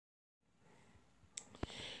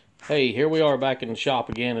Hey, here we are back in the shop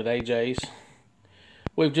again at AJ's.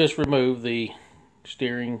 We've just removed the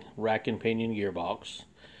steering rack and pinion gearbox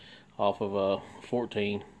off of a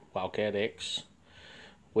 14 Wildcat X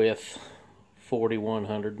with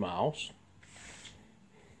 4,100 miles.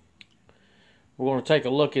 We're going to take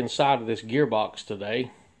a look inside of this gearbox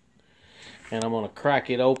today, and I'm going to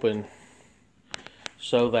crack it open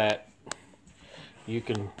so that you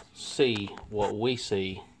can see what we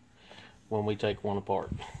see when we take one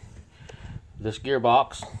apart. This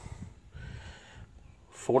gearbox,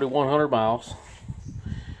 4,100 miles.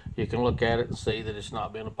 You can look at it and see that it's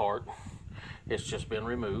not been apart. It's just been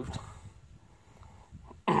removed.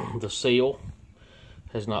 The seal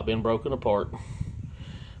has not been broken apart.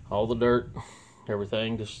 All the dirt,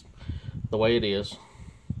 everything just the way it is.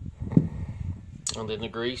 And then the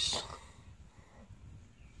grease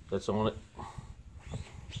that's on it,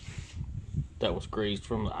 that was greased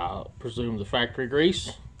from, I presume, the factory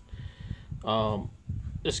grease.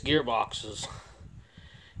 This gearbox is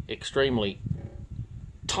extremely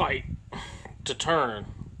tight to turn,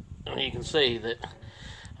 and you can see that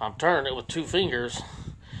I'm turning it with 2 fingers,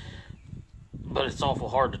 but it's awful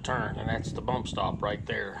hard to turn, and that's the bump stop right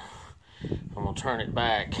there. I'm gonna turn it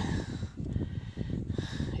back.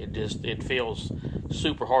 It feels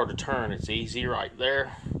super hard to turn. It's easy right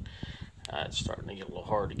there. It's starting to get a little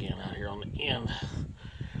hard again out here on the end.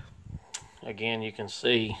 Again, you can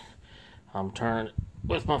see I'm turning it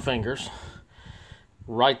with my fingers.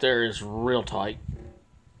 Right there is real tight.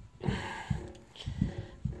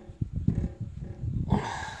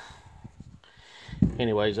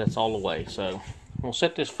 Anyways, that's all the way. So I'm going to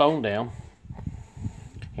set this phone down,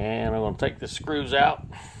 and I'm going to take the screws out.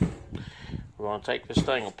 We're going to take this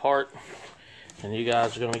thing apart, and you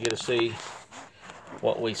guys are going to get to see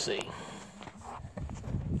what we see.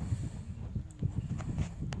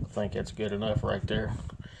 I think that's good enough right there.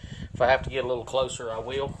 If I have to get a little closer, I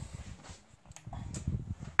will.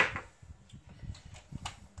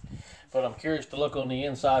 But I'm curious to look on the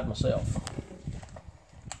inside myself.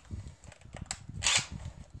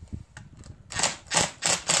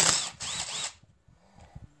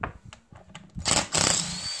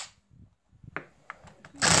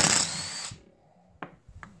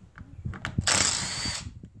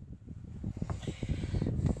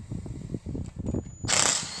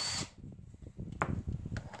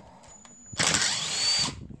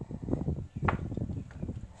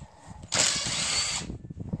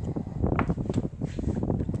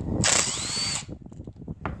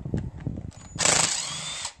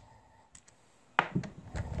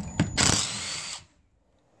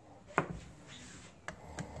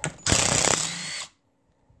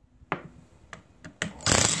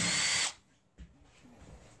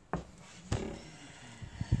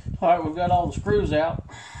 Alright, we've got all the screws out.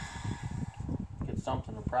 Get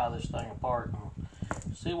something to pry this thing apart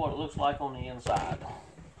and see what it looks like on the inside.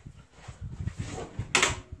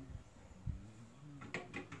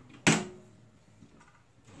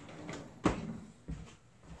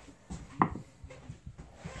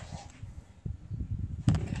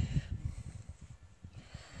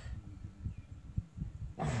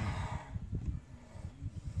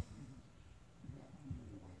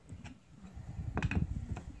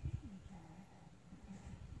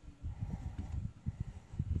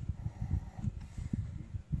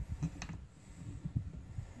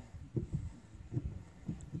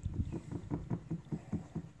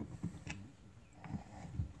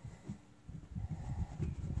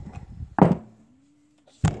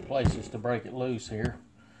 Places to break it loose here.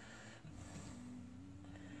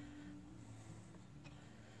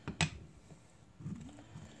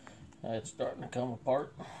 It's starting to come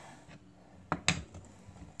apart.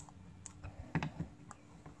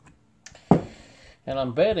 And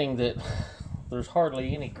I'm betting that there's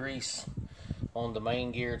hardly any grease on the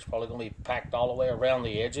main gear. It's probably going to be packed all the way around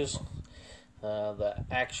the edges. The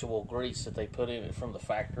actual grease that they put in it from the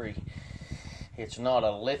factory, it's not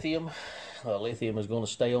a lithium. Lithium is going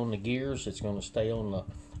to stay on the gears. It's going to stay on the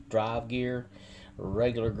drive gear.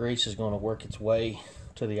 Regular grease is going to work its way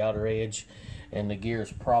to the outer edge, and the gear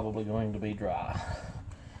is probably going to be dry.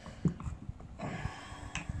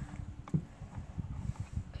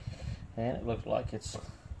 And it looks like it's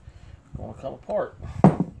going to come apart.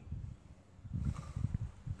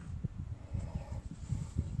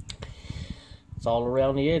 It's all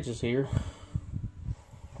around the edges here.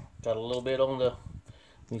 Got a little bit on the,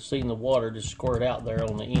 you've seen the water just squirt out there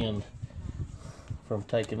on the end from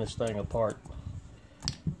taking this thing apart.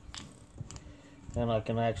 And I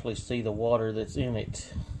can actually see the water that's in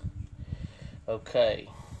it. Okay.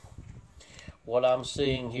 What I'm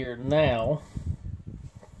seeing here now,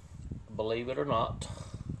 believe it or not,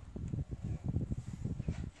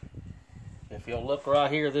 you'll look right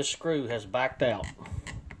here, this screw has backed out.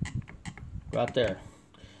 Right there.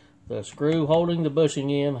 The screw holding the bushing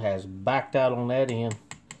in has backed out on that end,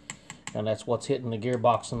 and that's what's hitting the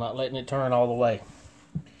gearbox and not letting it turn all the way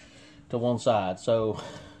to one side. So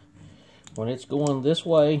when it's going this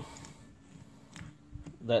way,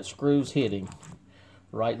 that screw's hitting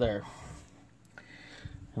right there.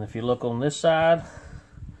 And if you look on this side,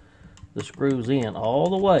 the screw's in all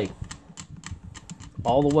the way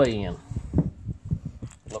in.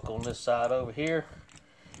 Look on this side over here,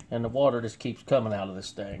 and the water just keeps coming out of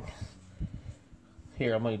this thing.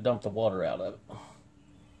 Here, I'm going to dump the water out of it.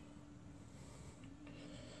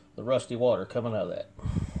 The rusty water coming out of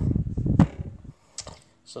that.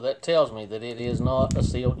 So that tells me that it is not a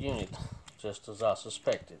sealed unit, just as I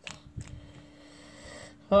suspected.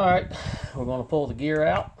 Alright, we're going to pull the gear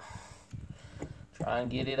out. Try and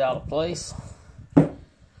get it out of place.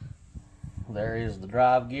 There is the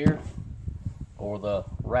drive gear, or the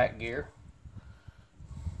rack gear.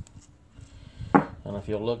 And if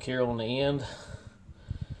you'll look here on the end,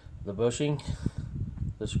 the bushing,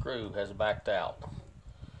 the screw has backed out.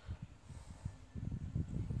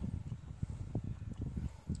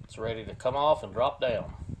 It's ready to come off and drop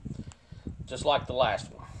down, just like the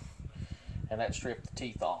last one. And that stripped the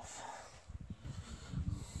teeth off.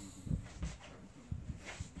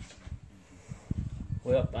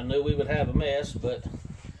 Well, I knew we would have a mess, but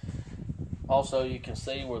also you can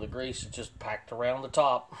see where the grease is just packed around the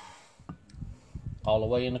top, all the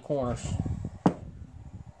way in the corners.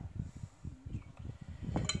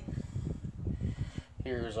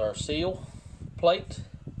 Here's our seal plate,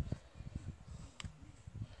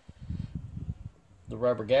 the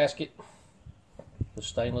rubber gasket, the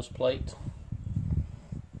stainless plate.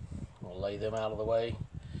 We'll lay them out of the way.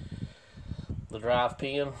 The drive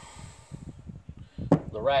pin,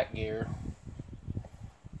 the rack gear,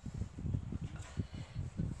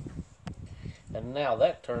 and now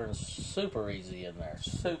that turns super easy in there,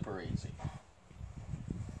 super easy.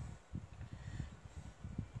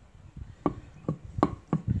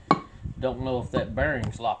 Don't know if that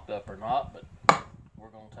bearing's locked up or not, but we're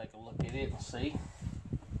going to take a look at it and see.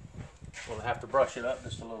 We'll have to brush it up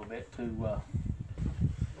just a little bit to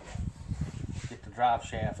get the drive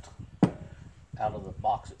shaft out of the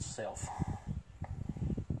box itself.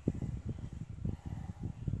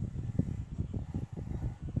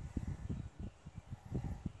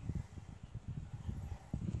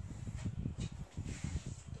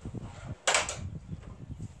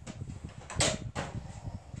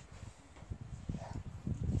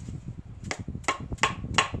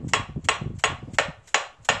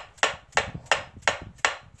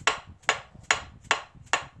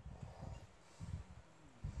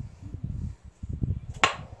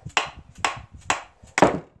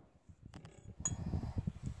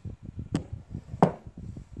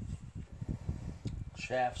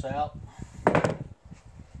 Shafts out.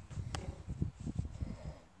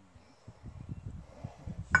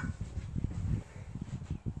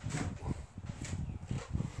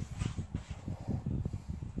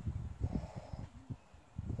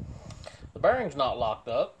 The bearing's not locked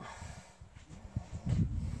up.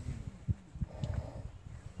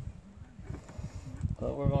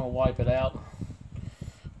 But we're going to wipe it out.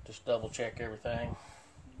 Just double check everything.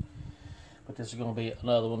 But this is going to be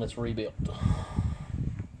another one that's rebuilt.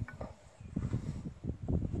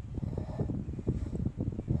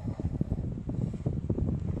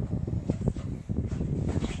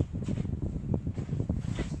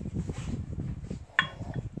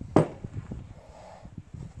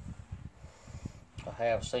 I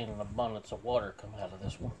have seen an abundance of water come out of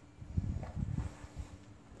this one.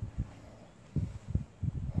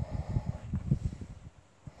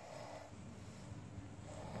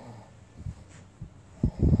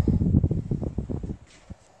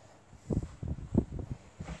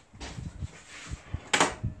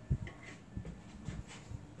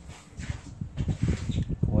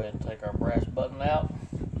 Go ahead and take our brass button out,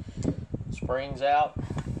 springs out.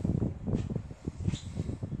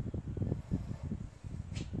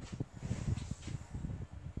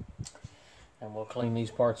 And we'll clean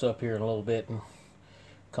these parts up here in a little bit and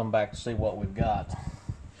come back to see what we've got.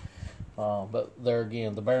 But there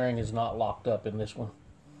again, the bearing is not locked up in this one.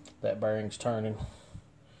 That bearing's turning,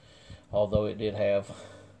 although it did have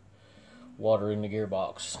water in the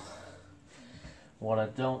gearbox. What I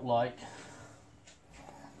don't like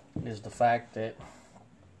is the fact that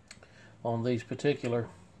on these particular,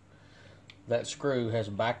 that screw has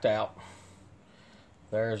backed out.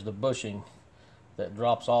 There's the bushing that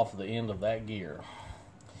drops off the end of that gear.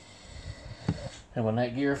 And when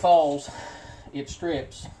that gear falls, it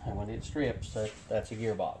strips. And when it strips, that's a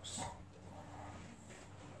gearbox.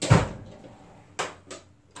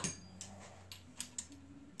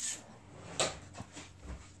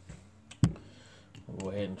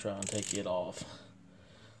 try and take it off.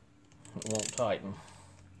 It won't tighten,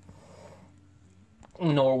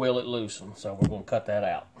 nor will it loosen, so we're going to cut that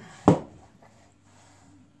out.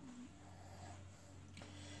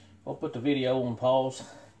 I'll put the video on pause,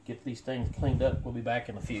 get these things cleaned up. We'll be back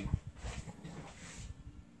in a few.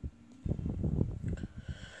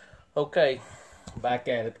 Okay, back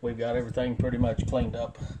at it. We've got everything pretty much cleaned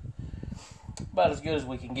up, about as good as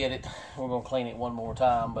we can get it. We're going to clean it one more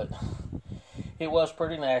time, but it was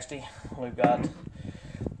pretty nasty. We've got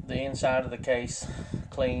the inside of the case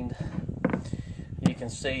cleaned. You can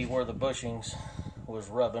see where the bushings was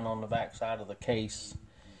rubbing on the back side of the case.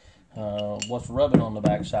 What's rubbing on the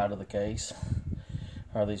back side of the case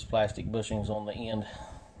are these plastic bushings on the end.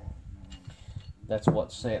 That's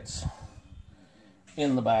what sets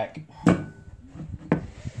in the back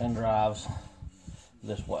and drives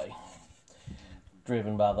this way,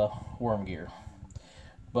 driven by the worm gear.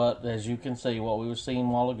 But as you can see, what we were seeing a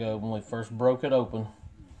while ago when we first broke it open,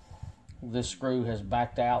 this screw has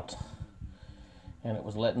backed out and it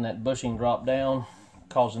was letting that bushing drop down,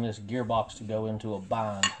 causing this gearbox to go into a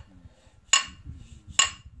bind.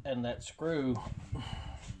 And that screw,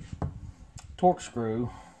 torque screw,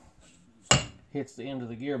 hits the end of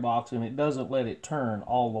the gearbox and it doesn't let it turn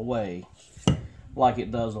all the way like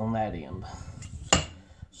it does on that end.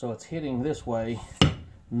 So it's hitting this way,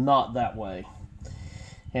 not that way.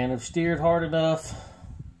 And if steered hard enough,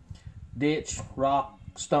 ditch, rock,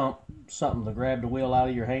 stump, something to grab the wheel out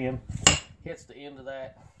of your hand, hits the end of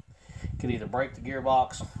that, could either break the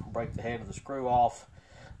gearbox, break the head of the screw off,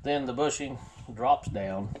 then the bushing drops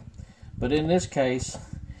down. But in this case,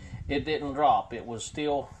 it didn't drop. It was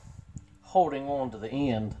still holding on to the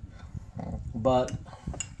end, but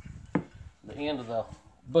the end of the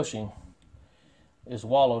bushing is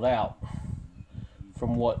wallowed out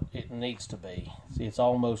from what it needs to be. See, it's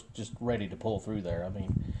almost just ready to pull through there. I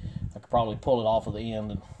mean, I could probably pull it off of the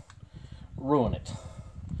end and ruin it.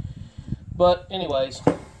 But anyways,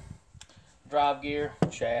 drive gear,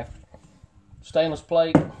 shaft, stainless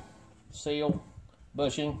plate, seal,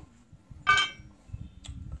 bushing,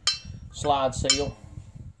 slide seal,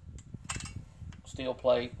 steel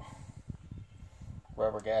plate,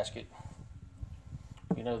 rubber gasket.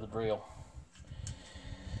 You know the drill.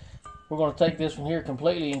 We're going to take this one here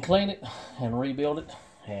completely and clean it and rebuild it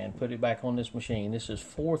and put it back on this machine. This is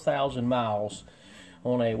 4,000 miles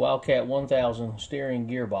on a Wildcat 1000 steering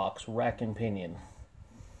gearbox, rack and pinion.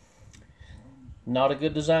 Not a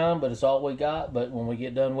good design, but it's all we got. But when we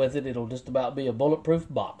get done with it, it'll just about be a bulletproof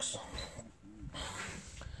box.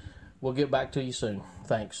 We'll get back to you soon.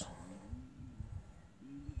 Thanks.